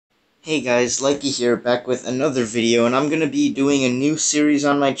Hey guys, Likey here, back with another video, and I'm going to be doing a new series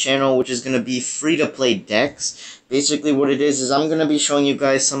on my channel, which is going to be free-to-play decks. Basically what it is I'm going to be showing you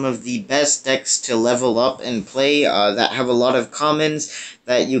guys some of the best decks to level up and play that have a lot of commons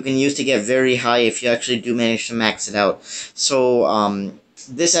that you can use to get very high if you actually do manage to max it out. So,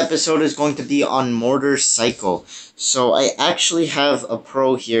 this episode is going to be on Mortar Cycle. So I actually have a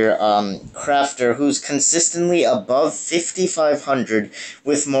pro here, Crafter, who's consistently above 5,500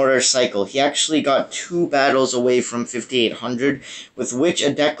 with Mortar Cycle. He actually got 2 battles away from 5,800, with which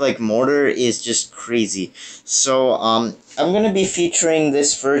a deck like Mortar is just crazy. So I'm going to be featuring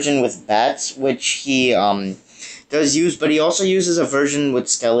this version with Bats, which he does use, but he also uses a version with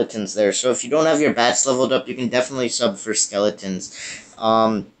Skeletons there. So if you don't have your Bats leveled up, you can definitely sub for Skeletons.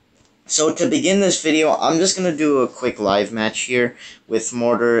 So to begin this video, I'm just going to do a quick live match here with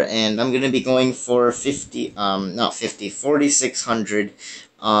Mortar, and I'm going to be going for 4,600,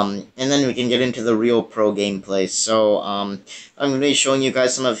 and then we can get into the real pro gameplay. So, I'm going to be showing you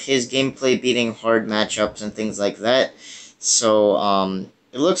guys some of his gameplay, beating hard matchups and things like that. So,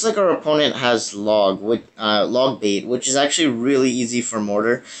 it looks like our opponent has log bait, which is actually really easy for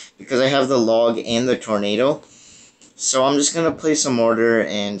Mortar, because I have the log and the tornado. So I'm just gonna play some Mortar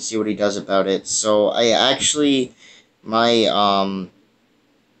and see what he does about it. So I actually, my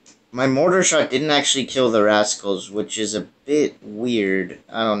Mortar shot didn't actually kill the Rascals, which is a bit weird.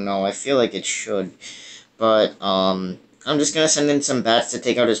 I don't know, I feel like it should. But, I'm just gonna send in some Bats to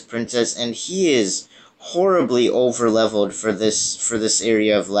take out his Princess, and he is horribly over-leveled for this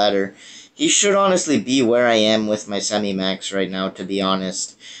area of ladder. He should honestly be where I am with my semi-max right now, to be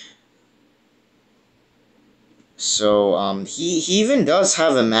honest. So, he even does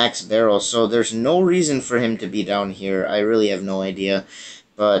have a max barrel, so there's no reason for him to be down here. I really have no idea.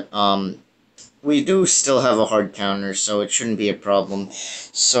 But, we do still have a hard counter, so it shouldn't be a problem.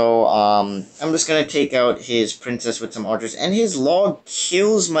 So, I'm just gonna take out his Princess with some archers, and his log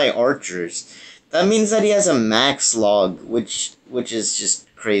kills my archers. That means that he has a max log, which is just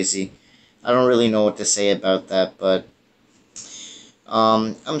crazy. I don't really know what to say about that, but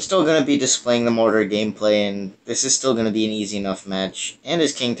I'm still going to be displaying the Mortar gameplay, and this is still going to be an easy enough match. And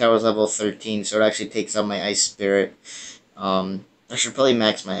his King Tower is level 13, so it actually takes out my Ice Spirit. I should probably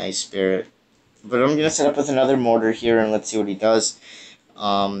max my Ice Spirit. But I'm going to set up with another Mortar here, and let's see what he does.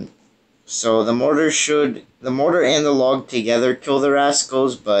 So the Mortar and the log together kill the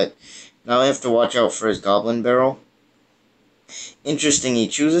Rascals, but now I have to watch out for his Goblin Barrel. Interesting, he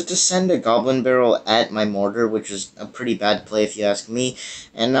chooses to send a Goblin Barrel at my Mortar, which is a pretty bad play if you ask me.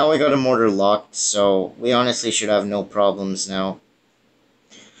 And now I got a Mortar locked, so we honestly should have no problems now.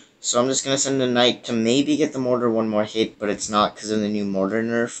 So I'm just going to send a Knight to maybe get the Mortar one more hit, but it's not because of the new Mortar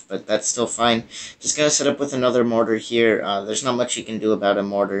nerf, but that's still fine. Just going to set up with another Mortar here. There's not much you can do about a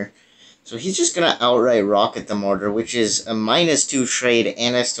Mortar. So he's just going to outright rocket the Mortar, which is a -2 trade,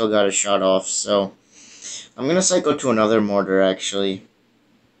 and I still got a shot off, so I'm going to cycle to another Mortar, actually.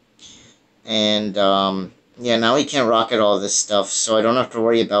 And, yeah, now he can't rocket all this stuff, so I don't have to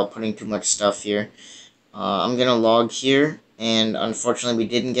worry about putting too much stuff here. I'm going to log here, and unfortunately we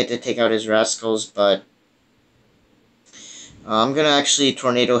didn't get to take out his Rascals, but I'm going to actually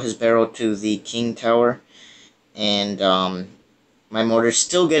tornado his barrel to the King Tower, and, my Mortar's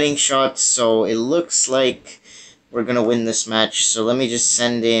still getting shots, so it looks like we're going to win this match. So let me just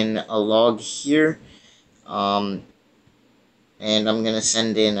send in a log here. And I'm going to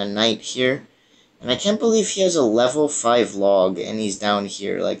send in a Knight here. And I can't believe he has a level 5 log and he's down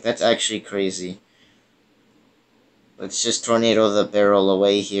here. Like, that's actually crazy. Let's just tornado the barrel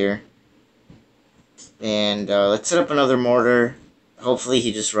away here. And let's set up another Mortar. Hopefully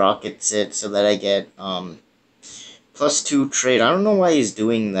he just rockets it so that I get +2 trade. I don't know why he's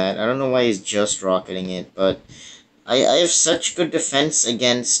doing that. I don't know why he's just rocketing it, but I have such good defense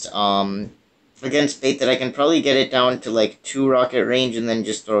against bait that I can probably get it down to like 2 rocket range and then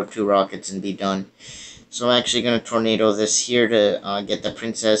just throw 2 rockets and be done. So I'm actually going to tornado this here to get the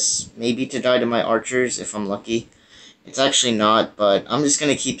Princess, maybe to die to my archers if I'm lucky. It's actually not, but I'm just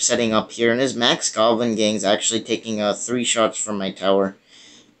going to keep setting up here. And his max Goblin gang's actually taking 3 shots from my tower,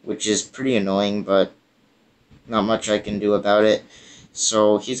 which is pretty annoying, but not much I can do about it.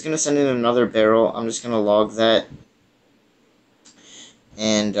 So he's going to send in another barrel. I'm just going to log that.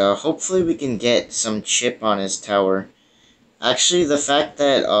 And hopefully we can get some chip on his tower. Actually, the fact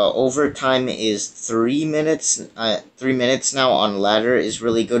that overtime is 3 minutes, 3 minutes now on ladder is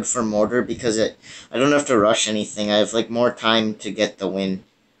really good for Mortar, because I don't have to rush anything. I have like more time to get the win.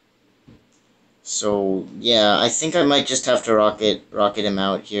 So yeah, I think I might just have to rocket him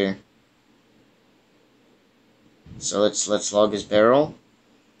out here. So let's log his barrel.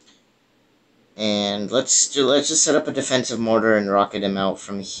 And let's just set up a defensive mortar and rocket him out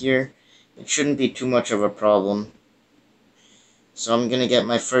from here. It shouldn't be too much of a problem. So I'm gonna get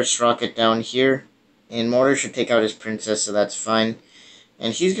my first rocket down here, and mortar should take out his princess, so that's fine.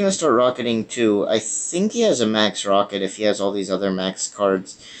 And he's gonna start rocketing too. I think he has a max rocket if he has all these other max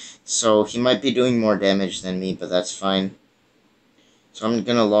cards. So he might be doing more damage than me, but that's fine. So I'm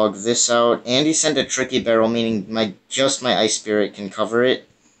gonna log this out. And he sent a tricky barrel, meaning just my ice spirit can cover it.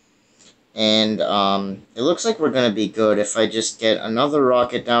 And it looks like we're gonna be good if I just get another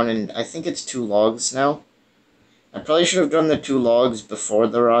rocket down, and I think it's 2 logs now. I probably should have done the 2 logs before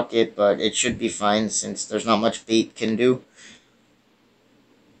the rocket, but it should be fine since there's not much bait can do.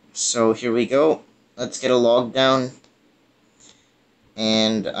 So here we go. Let's get a log down.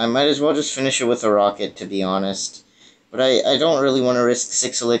 And I might as well just finish it with a rocket, to be honest. But I don't really want to risk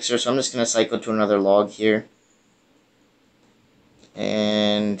 6 elixir, so I'm just going to cycle to another log here.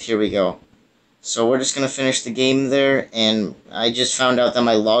 And here we go. So we're just going to finish the game there, and I just found out that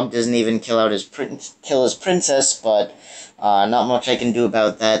my log doesn't even kill his princess, but not much I can do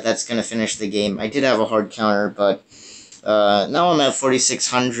about that. That's going to finish the game. I did have a hard counter, but now I'm at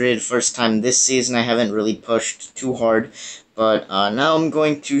 4,600. First time this season. I haven't really pushed too hard. But now I'm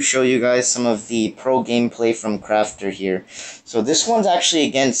going to show you guys some of the pro gameplay from Crafter here. So this one's actually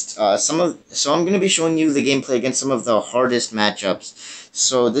against so I'm going to be showing you the gameplay against some of the hardest matchups.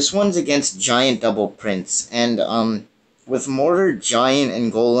 So this one's against Giant Double Prince. And with Mortar, Giant,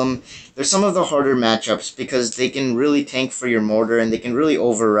 and Golem, they're some of the harder matchups because they can really tank for your Mortar and they can really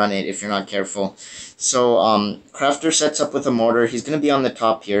overrun it if you're not careful. So Crafter sets up with a Mortar. He's going to be on the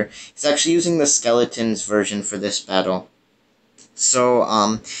top here. He's actually using the Skeletons version for this battle.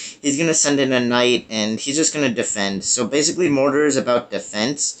 So, he's going to send in a knight, and he's just going to defend. So, basically, mortar is about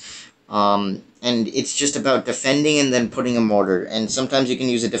defense, and it's just about defending and then putting a mortar. And sometimes you can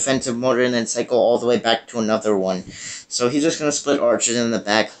use a defensive mortar and then cycle all the way back to another one. So, he's just going to split archers in the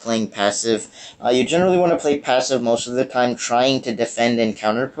back, playing passive. You generally want to play passive most of the time, trying to defend and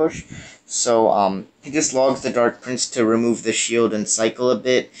counter push. So, he just logs the Dark Prince to remove the shield and cycle a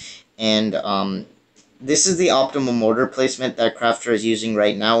bit, and, this is the optimal mortar placement that Crafter is using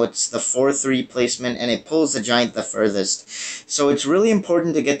right now. It's the 4-3 placement, and it pulls the giant the furthest. So it's really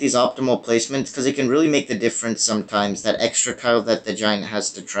important to get these optimal placements, because it can really make the difference sometimes, that extra tile that the giant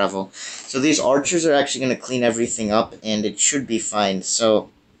has to travel. So these archers are actually going to clean everything up, and it should be fine.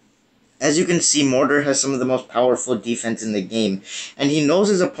 So, as you can see, Mortar has some of the most powerful defense in the game, and he knows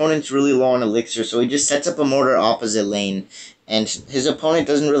his opponent's really low on elixir, so he just sets up a Mortar opposite lane, and his opponent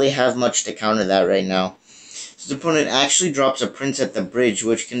doesn't really have much to counter that right now. His opponent actually drops a Prince at the bridge,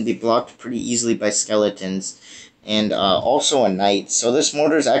 which can be blocked pretty easily by Skeletons, and also a Knight. So this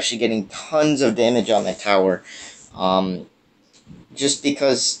Mortar is actually getting tons of damage on the tower, just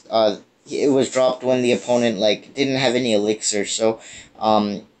because it was dropped when the opponent didn't have any elixir. So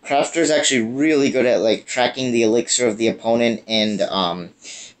Crafter is actually really good at tracking the elixir of the opponent and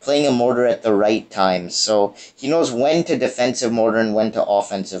playing a mortar at the right time. So he knows when to defensive mortar and when to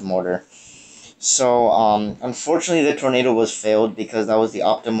offensive mortar. So unfortunately the tornado was failed because that was the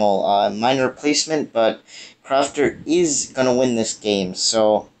optimal miner placement, but Crafter is gonna win this game.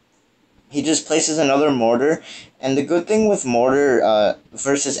 So he just places another mortar, and the good thing with mortar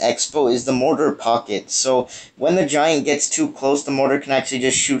versus Expo is the mortar pocket. So when the giant gets too close, the mortar can actually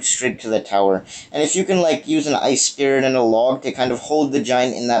just shoot straight to the tower. And if you can use an ice spirit and a log to kind of hold the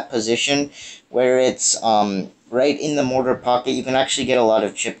giant in that position where it's right in the mortar pocket, you can actually get a lot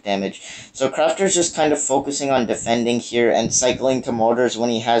of chip damage. So Crafter's just kind of focusing on defending here and cycling to mortars when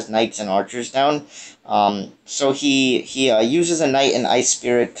he has knights and archers down. So he uses a knight and ice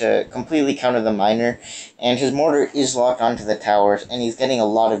spirit to completely counter the miner, and his mortar is locked onto the towers, and he's getting a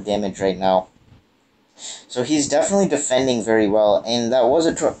lot of damage right now. So he's definitely defending very well, and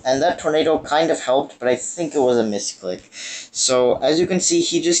that tornado kind of helped, but I think it was a misclick. So as you can see,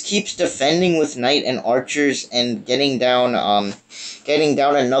 he just keeps defending with knight and archers and getting down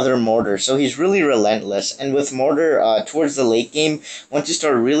another mortar. So he's really relentless, and with mortar towards the late game, once you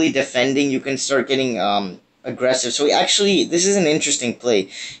start really defending, you can start getting aggressive. So this is an interesting play.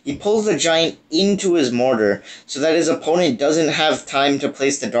 He pulls the giant into his mortar so that his opponent doesn't have time to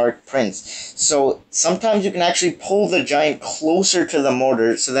place the Dark Prince. So sometimes you can actually pull the giant closer to the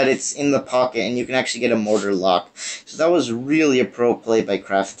mortar so that it's in the pocket and you can actually get a mortar lock. So that was really a pro play by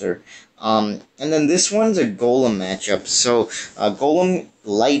Crafter. And then this one's a Golem matchup. So Golem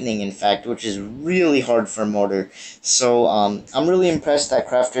Lightning, in fact, which is really hard for Mortar. So I'm really impressed that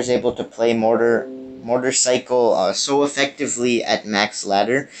Crafter is able to play Mortar cycle so effectively at max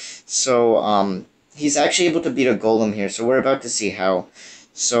ladder. So he's actually able to beat a Golem here. So we're about to see how.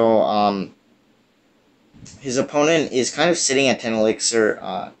 So his opponent is kind of sitting at 10 elixir,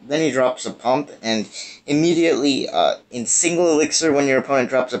 then he drops a pump, and immediately, in single elixir, when your opponent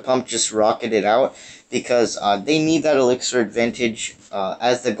drops a pump, just rocket it out, because they need that elixir advantage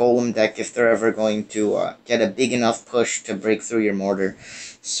as the golem deck if they're ever going to get a big enough push to break through your mortar.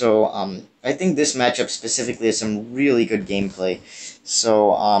 So I think this matchup specifically has some really good gameplay.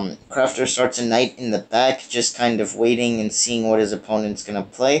 So Crafter starts a knight in the back, just kind of waiting and seeing what his opponent's going to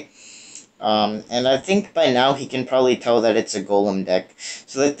play. And I think by now he can probably tell that it's a golem deck.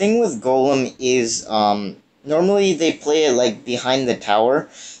 So the thing with golem is, normally they play it like behind the tower.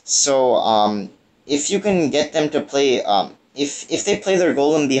 So if you can get them to play, if they play their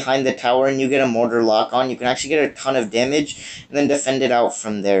golem behind the tower and you get a mortar lock on, you can actually get a ton of damage and then defend it out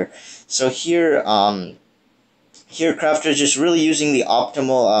from there. So here, here, Crafter's just really using the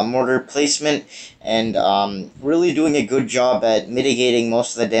optimal mortar placement and really doing a good job at mitigating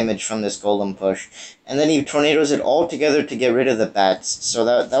most of the damage from this golem push. And then he tornadoes it all together to get rid of the bats. So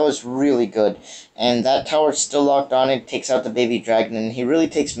that was really good. And that tower's still locked on it, takes out the baby dragon, and he really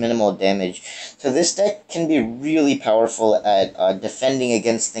takes minimal damage. So this deck can be really powerful at defending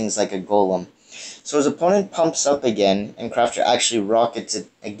against things like a golem. So his opponent pumps up again, and Crafter actually rockets it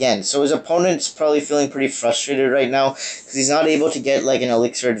again. So his opponent's probably feeling pretty frustrated right now, because he's not able to get like an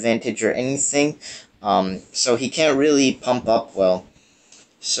elixir advantage or anything. So he can't really pump up well.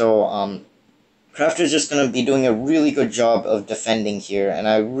 So Crafter's just going to be doing a really good job of defending here, and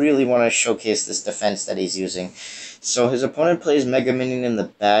I really want to showcase this defense that he's using. So his opponent plays Mega Minion in the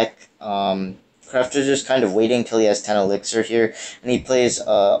back. Crafter's just kind of waiting till he has 10 elixir here, and he plays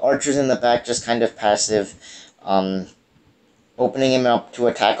archers in the back, just kind of passive, opening him up to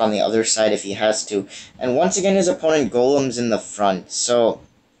attack on the other side if he has to. And once again, his opponent golems in the front. So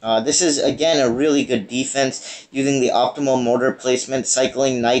this is, again, a really good defense, using the optimal mortar placement,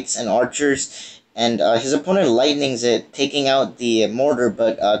 cycling knights and archers. And his opponent lightnings it, taking out the mortar,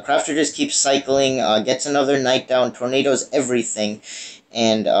 but Crafter just keeps cycling, gets another knight down, tornadoes everything,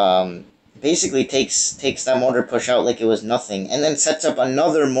 and basically takes that mortar push out like it was nothing, and then sets up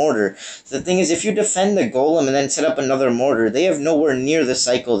another mortar. So the thing is, if you defend the golem and then set up another mortar, they have nowhere near the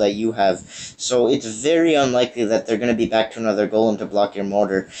cycle that you have. So it's very unlikely that they're going to be back to another golem to block your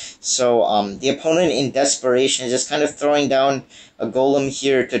mortar. So the opponent, in desperation, is just kind of throwing down a golem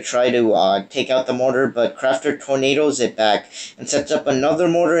here to try to take out the mortar, but Crafter tornadoes it back and sets up another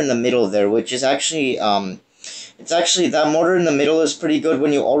mortar in the middle there, which is actually that mortar in the middle is pretty good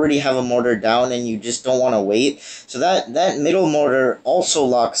when you already have a mortar down and you just don't want to wait. So that middle mortar also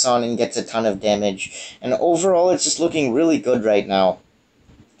locks on and gets a ton of damage. And overall, it's just looking really good right now.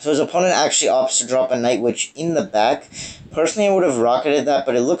 So his opponent actually opts to drop a Night Witch in the back. Personally, I would have rocketed that,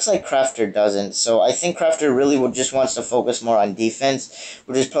 but it looks like Crafter doesn't. So I think Crafter really just wants to focus more on defense,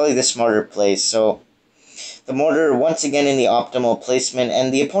 which is probably the smarter play. So the mortar, once again, in the optimal placement,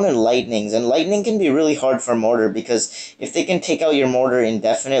 and the opponent lightnings. And lightning can be really hard for mortar, because if they can take out your mortar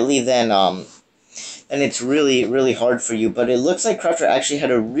indefinitely, then it's really, really hard for you. But it looks like Crafter actually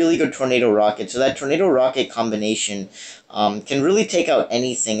had a really good tornado rocket. So that tornado rocket combination can really take out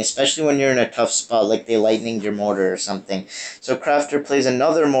anything, especially when you're in a tough spot, like they lightninged your mortar or something. So Crafter plays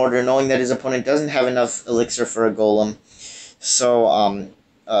another mortar, knowing that his opponent doesn't have enough elixir for a golem. So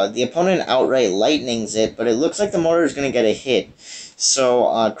the opponent outright lightnings it, but it looks like the mortar is going to get a hit. So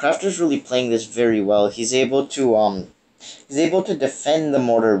Crafter's really playing this very well. He's able to defend the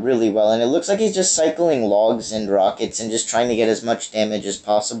mortar really well, and it looks like he's just cycling logs and rockets and just trying to get as much damage as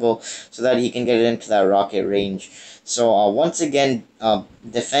possible so that he can get it into that rocket range. So once again,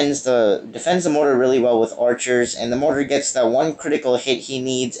 defends the mortar really well with archers, and the mortar gets that one critical hit he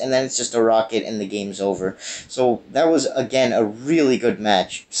needs, and then it's just a rocket and the game's over. So that was, again, a really good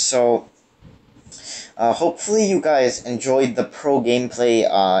match. So hopefully you guys enjoyed the pro gameplay,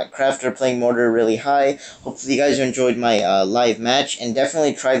 Crafter playing mortar really high. Hopefully you guys enjoyed my live match, and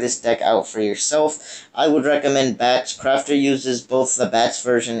definitely try this deck out for yourself. I would recommend bats. Crafter uses both the bats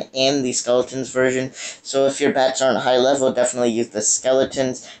version and the skeletons version, so if your bats aren't high level, definitely use the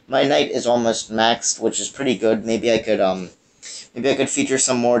skeletons. My knight is almost maxed, which is pretty good. Maybe I could feature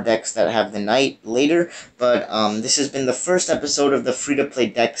some more decks that have the knight later, but this has been the first episode of the free-to-play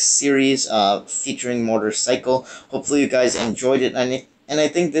decks series featuring Mortar Cycle. Hopefully you guys enjoyed it, and I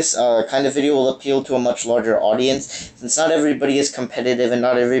think this kind of video will appeal to a much larger audience, since not everybody is competitive and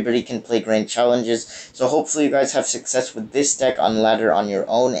not everybody can play grand challenges. So hopefully you guys have success with this deck on ladder on your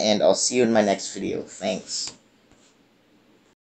own, and I'll see you in my next video. Thanks.